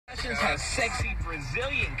Fashions has sexy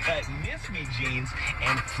Brazilian cut Miss Me jeans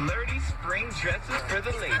and flirty spring dresses for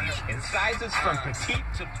the ladies in sizes from petite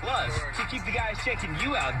to plus to keep the guys checking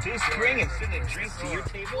you out this spring and sending drinks to your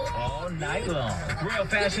table all night long. Royal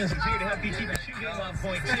Fashions is here to help you keep your shoe game on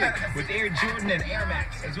point too, with Air Jordan and Air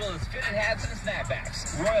Max, as well as fitted hats and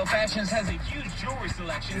snapbacks. Royal Fashions has a huge jewelry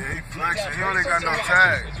selection. Yeah, he flexing. He only got no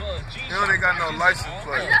tag. He only got no license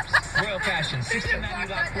plate. Royal Fashions,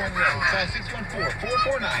 1690 Lockbourne Road. Call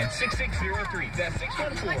 614-449-6603. That's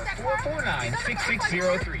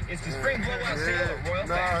 614-449-6603. It's the spring blowout sale at Royal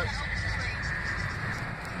Fashions.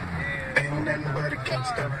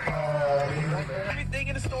 Everything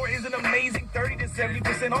in the store is an amazing 30 to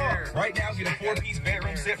 70% off. Right now, get a 4-piece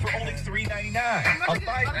bedroom set for only $3.99. A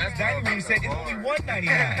 5-piece dining room set is only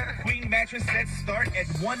 $1.99. Queen mattress sets start at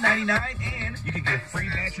 $1.99, and you can get a free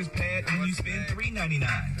mattress pad when you spend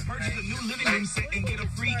 $3.99. Purchase a new living room set and get a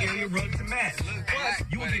free area rug to match. Plus,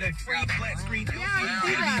 you will get a free flat screen LCD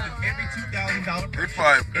TV with every $2,000 purchase.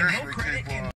 And no credit.